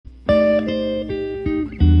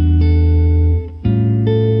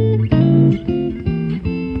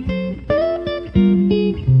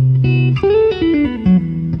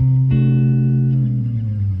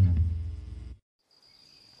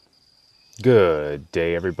Good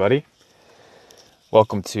day, everybody.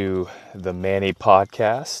 Welcome to the MANNY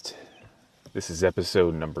podcast. This is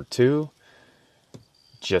episode number 2.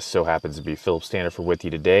 Just so happens to be Philip Standiford with you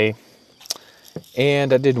today.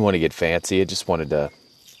 And I didn't want to get fancy. I just wanted to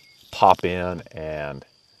pop in and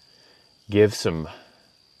give some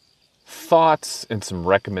thoughts and some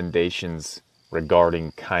recommendations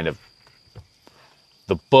regarding kind of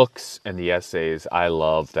the books and the essays I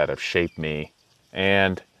love that have shaped me,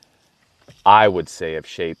 and I would say have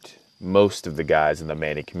shaped most of the guys in the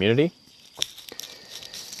MANNY community.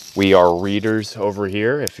 We are readers over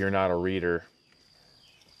here. If you're not a reader,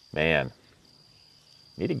 man,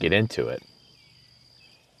 you need to get into it.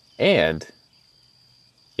 And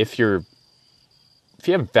if you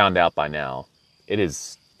haven't found out by now, it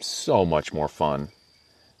is so much more fun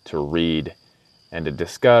to read and to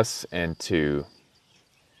discuss and to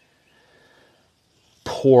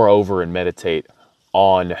pour over and meditate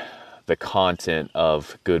on the content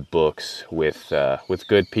of good books with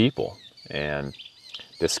good people and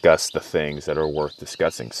discuss the things that are worth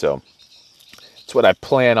discussing. So it's what I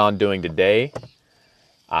plan on doing today.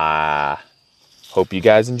 I hope you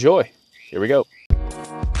guys enjoy. Here we go.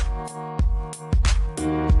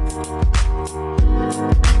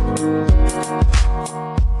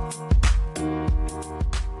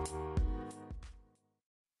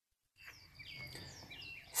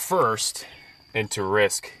 First, and to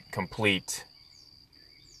risk complete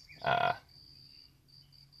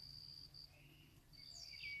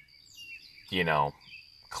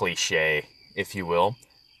cliche, if you will,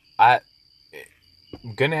 I'm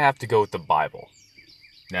gonna have to go with the Bible.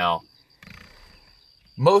 Now,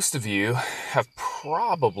 most of you have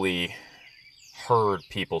probably heard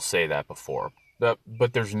people say that before, but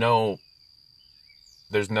there's no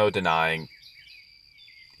denying.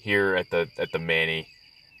 Here at the MANNY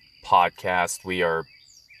podcast, we are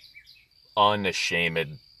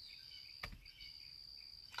unashamed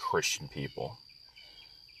Christian people,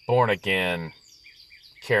 born again,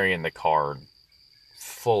 carrying the card,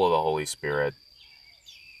 full of the Holy Spirit,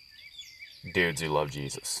 dudes who love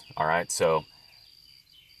Jesus. All right, so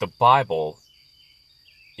the Bible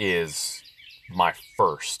is my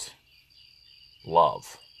first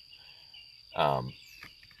love. I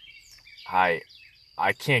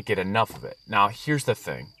can't get enough of it. Now, here's the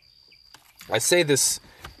thing. I say this,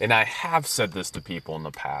 and I have said this to people in the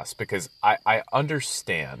past, because I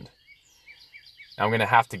understand. I'm going to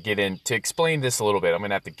have to get in, to explain this a little bit, I'm going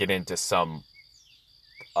to have to get into some,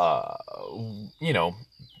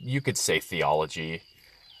 you could say theology.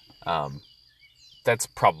 That's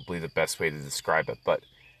probably the best way to describe it. But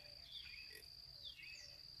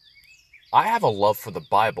I have a love for the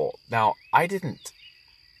Bible. Now, I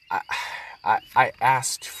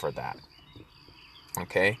asked for that.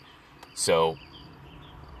 Okay? So,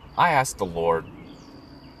 I asked the Lord,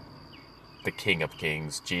 the King of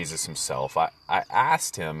Kings, Jesus himself. I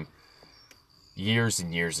asked him years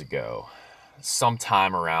and years ago,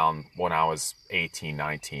 sometime around when I was 18,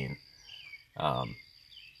 19,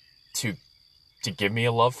 to give me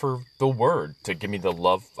a love for the Word, to give me a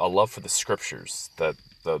love for the Scriptures, the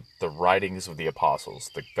writings of the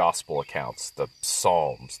apostles, the gospel accounts, the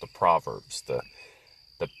Psalms, the Proverbs, the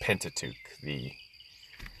Pentateuch,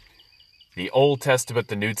 the Old Testament,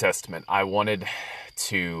 the New Testament. I wanted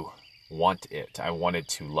to want it. I wanted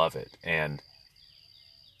to love it. And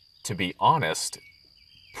to be honest,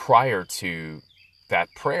 prior to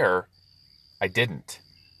that prayer, I didn't.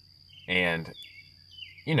 And,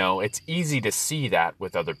 it's easy to see that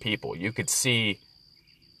with other people. You could see,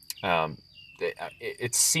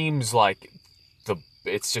 it seems like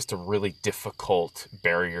it's just a really difficult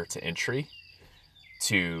barrier to entry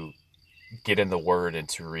to get in the Word and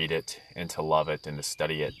to read it and to love it and to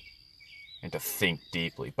study it and to think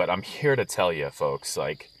deeply. But I'm here to tell you, folks,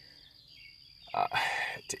 to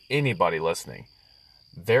anybody listening,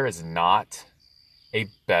 there is not a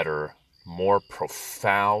better, more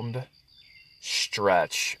profound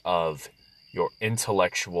stretch of your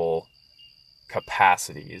intellectual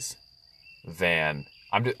capacities than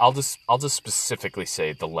I'll just specifically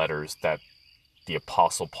say the letters that the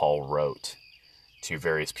Apostle Paul wrote to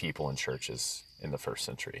various people in churches in the first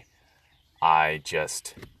century. I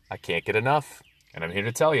can't get enough, and I'm here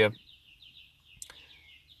to tell you,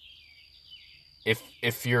 if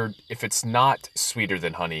it's not sweeter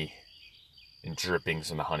than honey and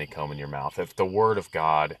drippings in the honeycomb in your mouth, if the Word of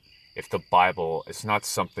God, if the Bible is not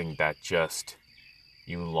something that just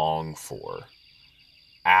you long for,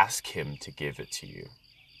 ask him to give it to you.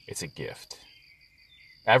 It's a gift.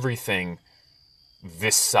 Everything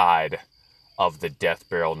this side of the death,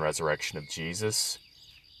 burial, and resurrection of Jesus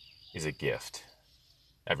is a gift.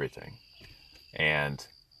 Everything. And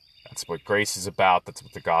that's what grace is about. That's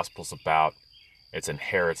what the gospel's about. It's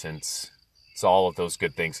inheritance. It's all of those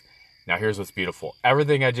good things. Now, here's what's beautiful.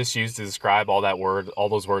 Everything I just used to describe all that word, all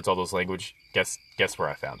those words, all those language, guess where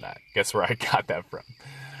I found that? Guess where I got that from?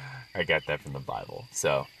 I got that from the Bible.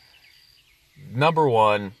 So, number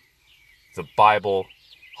one, the Bible.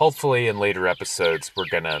 Hopefully in later episodes we're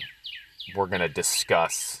gonna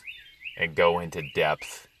discuss and go into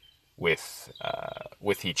depth with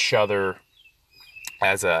each other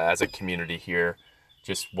as a community here,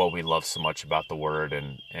 just what we love so much about the Word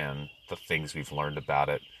and the things we've learned about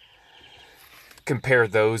it. Compare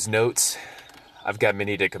those notes. I've got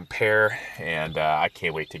many to compare, and I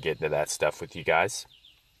can't wait to get into that stuff with you guys.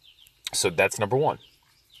 So that's number one,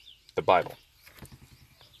 the Bible.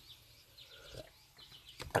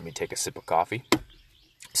 Let me take a sip of coffee.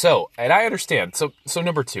 So, and I understand. So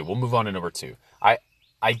number two, we'll move on to number two. I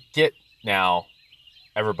get now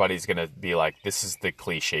everybody's going to be like, this is the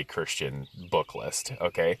cliche Christian book list,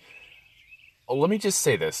 okay? Well, let me just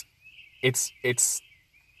say this. It's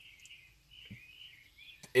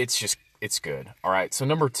good, all right? So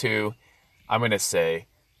number two, I'm going to say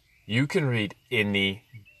you can read any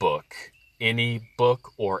book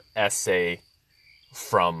or essay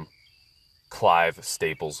from Clive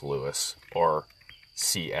Staples Lewis or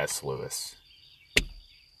C.S. Lewis.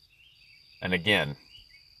 And again,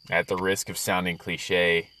 at the risk of sounding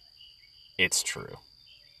cliche, it's true.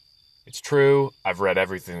 It's true. I've read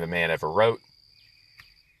everything the man ever wrote.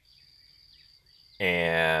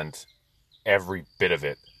 And every bit of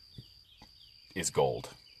it is gold.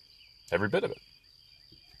 Every bit of it.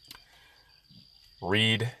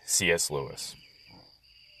 Read C.S. Lewis.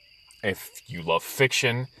 If you love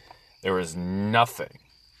fiction, there is nothing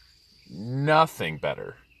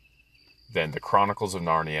better than the Chronicles of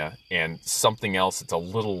Narnia, and something else that's a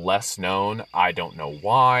little less known. I don't know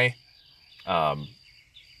why,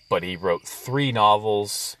 but he wrote 3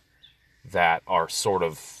 novels that are sort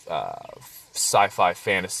of sci-fi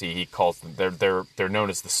fantasy. He calls them, they're known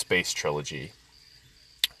as the Space Trilogy: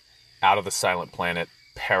 Out of the Silent Planet,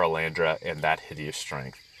 Paralandra, and That Hideous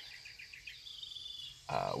Strength.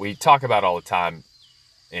 We talk about all the time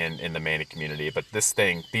in the MANNY community, but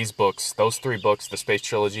these books, those 3 books, the Space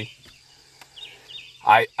Trilogy,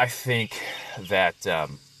 I think that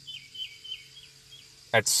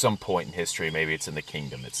at some point in history, maybe it's in the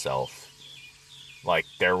kingdom itself, like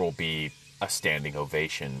there will be a standing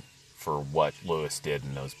ovation for what Lewis did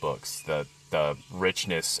in those books. The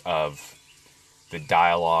richness of the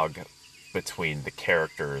dialogue between the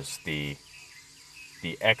characters, the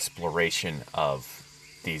exploration of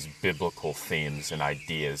these biblical themes and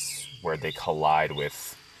ideas where they collide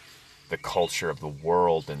with the culture of the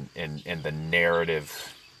world and the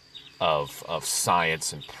narrative of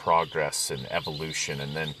science and progress and evolution,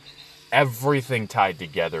 and then everything tied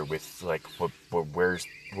together with like where's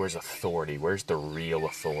authority, where's the real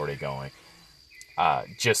authority going.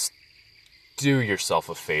 Just do yourself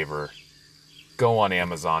a favor, go on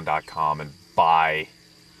Amazon.com and buy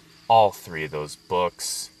all 3 of those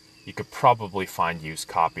books. You could probably find used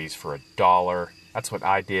copies for $1. That's what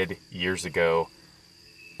I did years ago.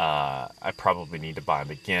 I probably need to buy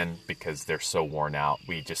them again because they're so worn out.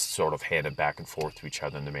 We just sort of hand them back and forth to each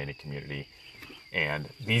other in the MANNY community. And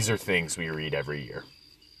these are things we read every year.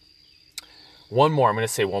 I'm going to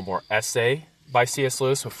say one more essay by C.S.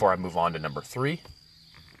 Lewis before I move on to number 3.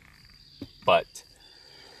 But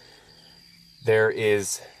there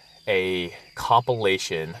is a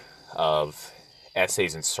compilation of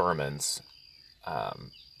essays and sermons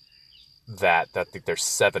that I think there's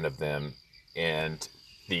 7 of them, and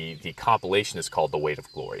the compilation is called The Weight of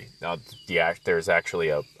Glory. Now, there's actually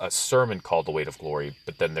a sermon called The Weight of Glory,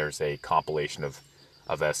 but then there's a compilation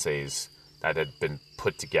of essays that had been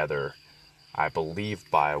put together, I believe,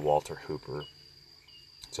 by Walter Hooper.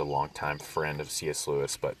 He's a longtime friend of C.S.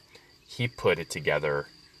 Lewis, but he put it together.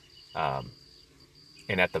 And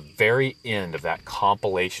at the very end of that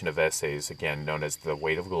compilation of essays, again known as The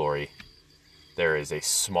Weight of Glory, there is a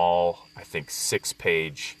small, I think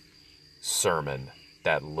 6-page sermon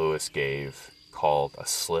that Lewis gave called A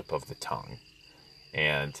Slip of the Tongue.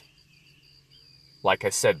 And like I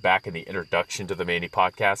said back in the introduction to the MANNY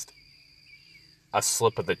podcast, a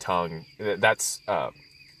slip of the tongue, that's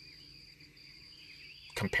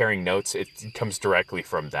comparing notes. It comes directly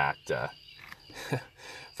from that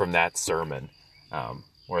from that sermon,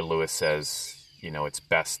 where Lewis says, it's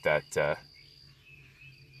best that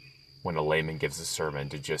when a layman gives a sermon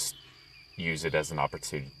to just use it as an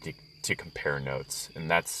opportunity to compare notes. And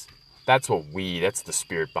that's the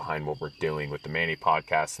spirit behind what we're doing with the MANNY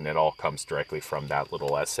podcast, and it all comes directly from that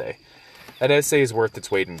little essay. That essay is worth its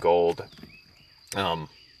weight in gold. Um,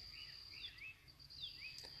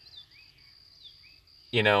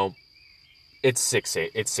 you know, it's six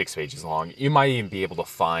pages long. You might even be able to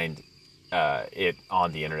find it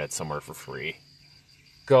on the internet somewhere for free.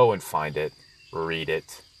 Go and find it, read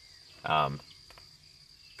it.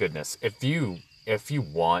 Goodness, if you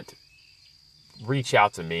want, reach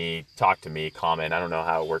out to me, talk to me, comment. I don't know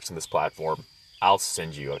how it works on this platform. I'll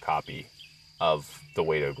send you a copy of The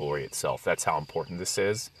Way to Glory itself. That's how important this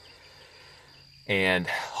is. And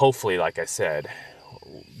hopefully, like I said,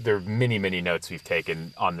 there are many, many notes we've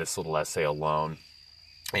taken on this little essay alone.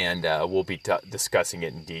 And we'll be discussing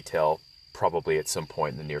it in detail probably at some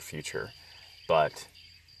point in the near future. But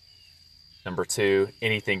number 2,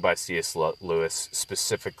 anything by C.S. Lewis,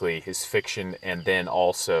 specifically his fiction, and then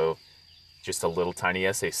also just a little tiny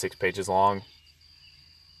essay, 6 pages long.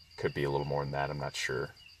 Could be a little more than that, I'm not sure.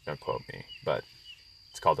 Don't quote me. But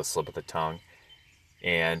it's called A Slip of the Tongue.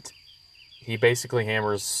 And he basically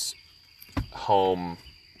hammers home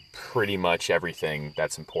pretty much everything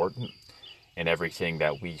that's important and everything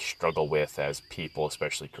that we struggle with as people,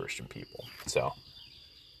 especially Christian people. So,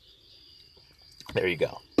 there you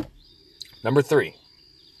go. Number 3,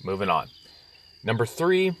 moving on. Number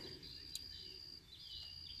 3,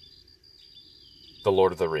 The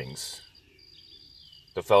Lord of the Rings.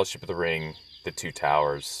 The Fellowship of the Ring, The Two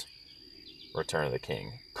Towers, Return of the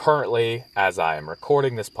King. Currently, as I am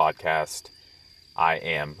recording this podcast, I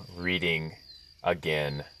am reading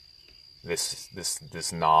again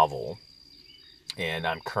this novel, and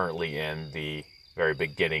I'm currently in the very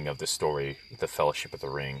beginning of the story, The Fellowship of the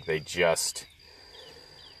Ring. They just,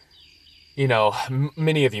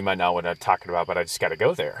 many of you might know what I'm talking about, but I just got to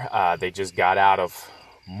go there. They just got out of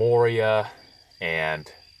Moria,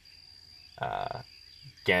 and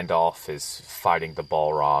Gandalf is fighting the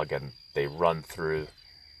Balrog, and they run through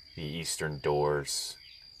the eastern doors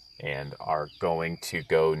and are going to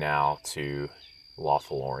go now to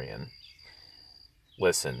Lothlorien.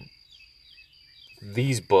 Listen,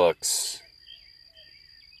 these books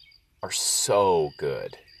are so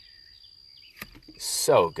good.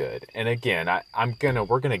 So good. And again,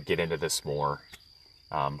 we're gonna get into this more.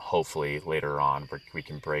 Hopefully later on we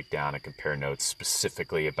can break down and compare notes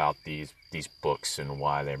specifically about these books and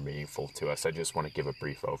why they're meaningful to us. I just want to give a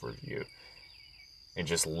brief overview and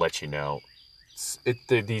just let you know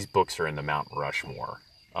these books are in the Mount Rushmore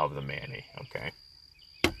of the Manny. Okay,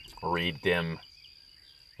 read them,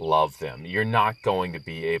 love them. You're not going to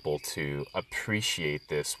be able to appreciate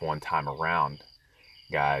this one time around,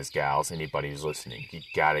 guys, gals, anybody who's listening. You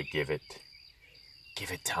gotta give it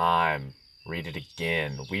time. Read it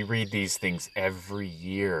again. We read these things every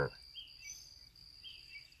year,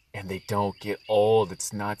 and they don't get old.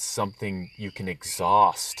 It's not something you can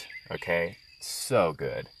exhaust. Okay, so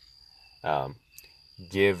good.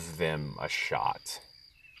 Give them a shot.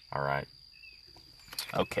 All right.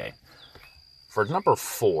 Okay. For number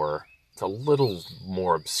 4, it's a little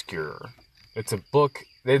more obscure. It's a book,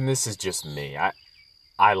 and this is just me.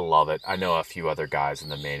 I love it. I know a few other guys in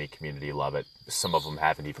the Manny community love it. Some of them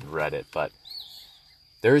haven't even read it, but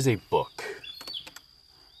there is a book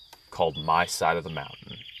called My Side of the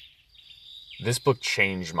Mountain. This book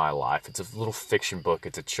changed my life. It's a little fiction book.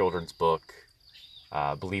 It's a children's book.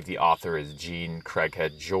 I believe the author is Jean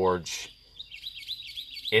Craighead George.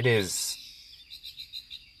 It is,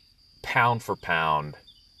 pound for pound,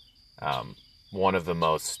 one of the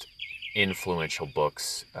most influential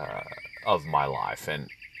books of my life.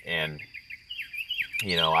 And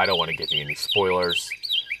I don't want to give you any spoilers,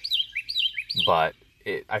 but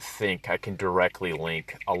I think I can directly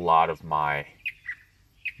link a lot of my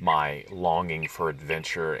longing for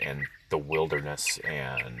adventure and the wilderness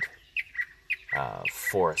and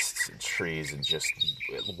forests and trees and just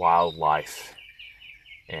wildlife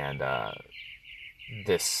and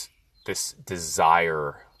this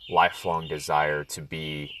desire, lifelong desire to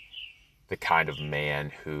be the kind of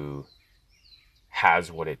man who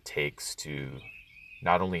has what it takes to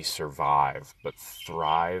not only survive but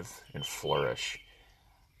thrive and flourish.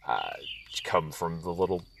 Come from the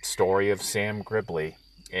little story of Sam Gribley,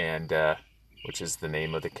 and which is the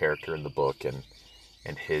name of the character in the book,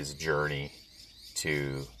 and his journey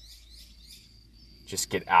to just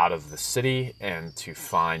get out of the city and to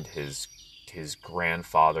find his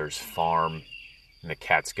grandfather's farm in the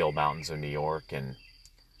Catskill Mountains of New York, and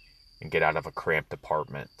get out of a cramped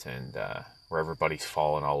apartment and where everybody's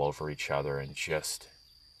falling all over each other, and just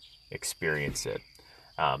experience it.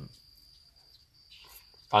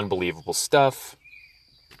 Unbelievable stuff.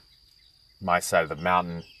 My Side of the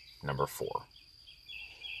Mountain, number 4.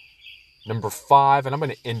 Number 5, and I'm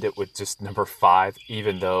going to end it with just number 5,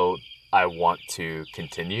 even though I want to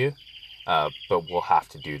continue. But we'll have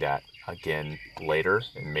to do that again later,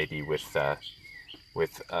 and maybe with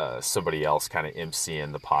somebody else kind of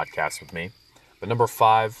emceeing the podcast with me. But number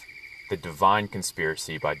 5, The Divine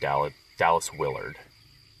Conspiracy by Dallas Willard.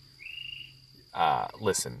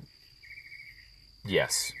 Listen,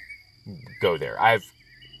 yes, go there. I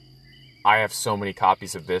have so many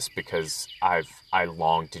copies of this because I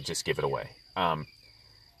long to just give it away.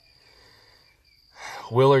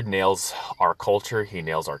 Willard nails our culture. He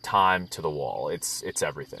nails our time to the wall. It's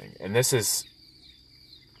everything. And this is,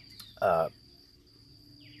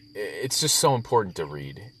 it's just so important to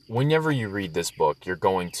read. Whenever you read this book, you're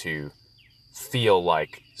going to feel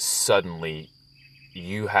like suddenly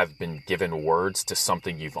you have been given words to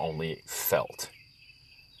something you've only felt.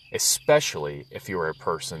 Especially if you are a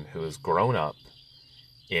person who has grown up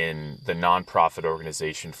in the nonprofit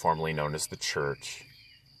organization formerly known as the church,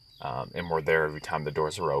 and we're there every time the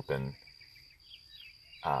doors are open.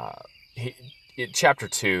 Chapter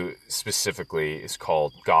 2 specifically is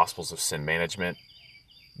called Gospels of Sin Management.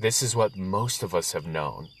 This is what most of us have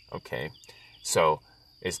known, okay? So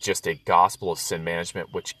it's just a gospel of sin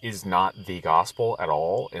management, which is not the gospel at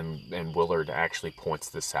all, and Willard actually points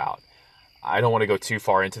this out. I don't want to go too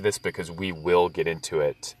far into this because we will get into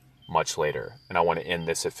it much later, and I want to end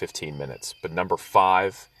this at 15 minutes. But number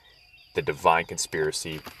 5, The Divine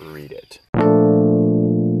Conspiracy, read it.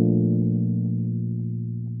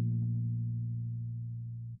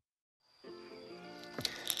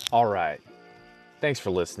 All right. Thanks for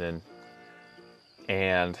listening.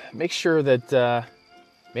 And make sure that,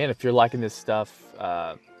 man, if you're liking this stuff,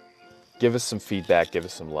 give us some feedback, give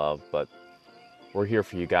us some love. But we're here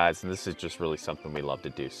for you guys, and this is just really something we love to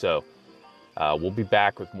do. So we'll be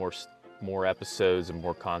back with more episodes and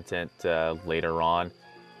more content later on.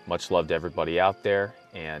 Much love to everybody out there.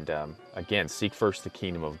 And again, seek first the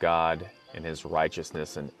kingdom of God and his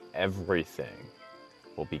righteousness, and everything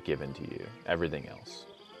will be given to you. Everything else.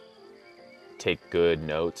 Take good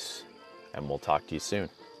notes, and we'll talk to you soon.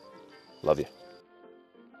 Love you.